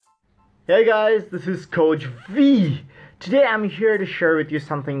Hey guys, this is Coach V. Today I'm here to share with you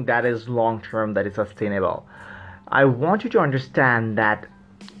something that is long term, that is sustainable. I want you to understand that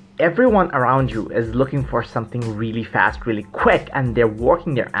everyone around you is looking for something really fast, really quick, and they're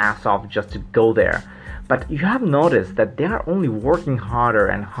working their ass off just to go there. But you have noticed that they are only working harder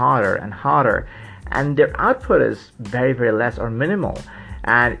and harder and harder, and their output is very, very less or minimal.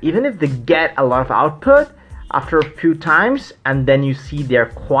 And even if they get a lot of output, after a few times and then you see they're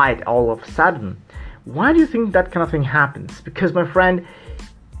quiet all of a sudden. Why do you think that kind of thing happens? Because, my friend,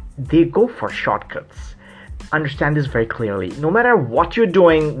 they go for shortcuts. Understand this very clearly. No matter what you're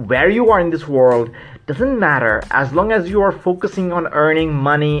doing, where you are in this world, doesn't matter as long as you are focusing on earning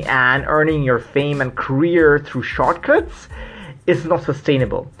money and earning your fame and career through shortcuts, it's not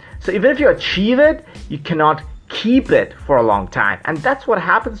sustainable. So even if you achieve it, you cannot keep it for a long time. And that's what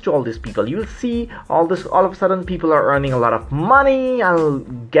happens to all these people. You'll see all of a sudden people are earning a lot of money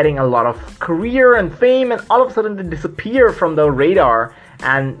and getting a lot of career and fame, and all of a sudden they disappear from the radar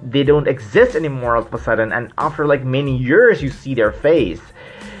and they don't exist anymore all of a sudden, and after like many years you see their face.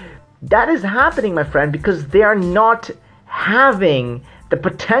 That is happening, my friend, because they are not having the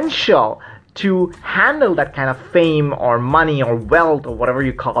potential to handle that kind of fame or money or wealth or whatever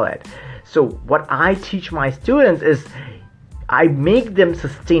you call it. So what I teach my students is I make them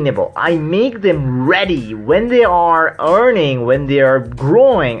sustainable. I make them ready when they are earning, when they are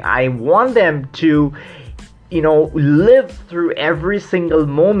growing. I want them to, live through every single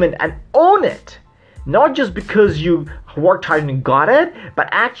moment and own it. Not just because you worked hard and you got it, but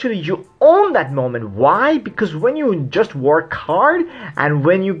actually you own that moment. Why? Because when you just work hard and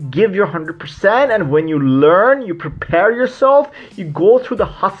when you give your 100% and when you learn, you prepare yourself, you go through the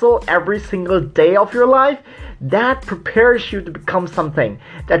hustle every single day of your life, that prepares you to become something,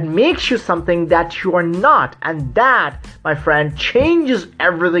 that makes you something that you are not. And that, my friend, changes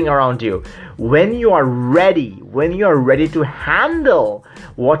everything around you. When you are ready to handle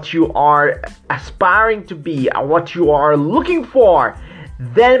what you are aspiring to be, what you are looking for,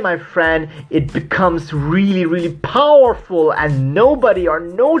 then, my friend, it becomes really, really powerful, and nobody or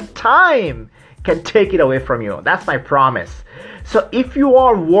no time can take it away from you. That's my promise. So if you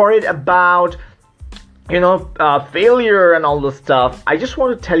are worried about failure and all this stuff, I just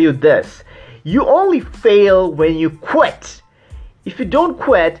want to tell you this: you only fail when you quit. If you don't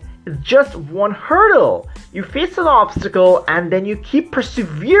quit, it's just one hurdle. You face an obstacle and then you keep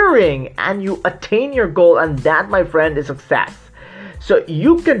persevering and you attain your goal, and that, my friend, is success. So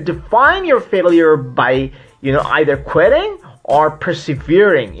you can define your failure by, either quitting or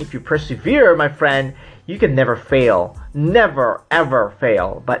persevering. If you persevere, my friend, you can never fail. Never, ever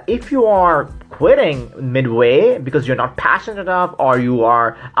fail. But if you are quitting midway because you're not passionate enough, or you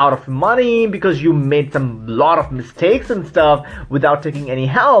are out of money because you made some lot of mistakes and stuff without taking any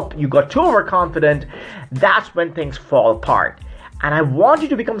help, you got too overconfident, that's when things fall apart. And I want you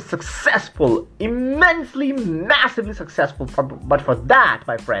to become successful, immensely, massively successful. But for that,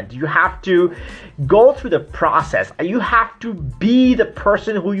 my friend, you have to go through the process. You have to be the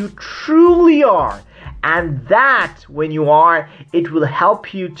person who you truly are. And that, when you are, it will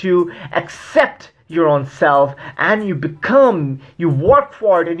help you to accept your own self, and you work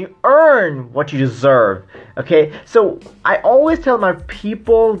for it, and you earn what you deserve. Okay, so I always tell my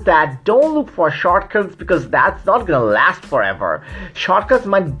people that don't look for shortcuts, because that's not gonna last forever. Shortcuts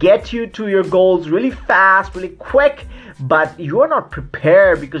might get you to your goals really fast, really quick, but you're not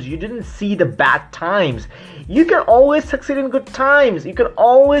prepared because you didn't see the bad times. You can always succeed in good times. You can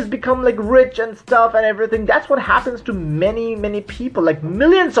always become like rich and stuff and everything. That's what happens to many, many people, like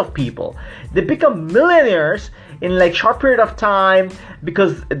millions of people. They become millionaires in like short period of time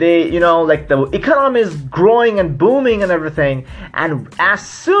because they, like the economy is growing and booming and everything. And as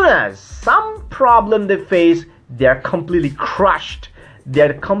soon as some problem they face, they're completely crushed.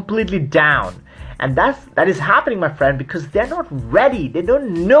 They're completely down. And that is happening, my friend, because they're not ready. They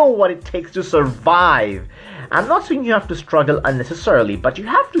don't know what it takes to survive. I'm not saying you have to struggle unnecessarily, but you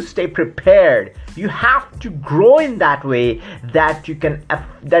have to stay prepared. You have to grow in that way that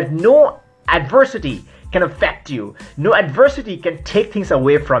that no adversity can affect you. No adversity can take things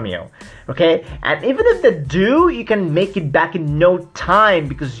away from you. Okay? And even if they do, you can make it back in no time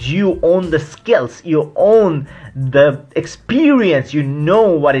because you own the skills. You own the experience. You know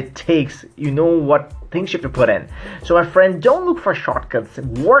what it takes. You know what things you have to put in. So, my friend, don't look for shortcuts.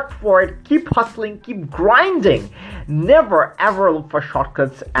 Work for it. Keep hustling. Keep grinding. Never ever look for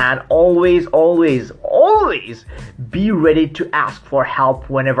shortcuts, and always, always, always be ready to ask for help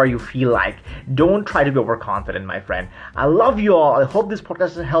whenever you feel like. Don't try to be overconfident, my friend. I love you all. I hope this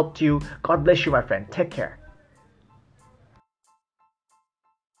podcast has helped you. God bless you, my friend. Take care.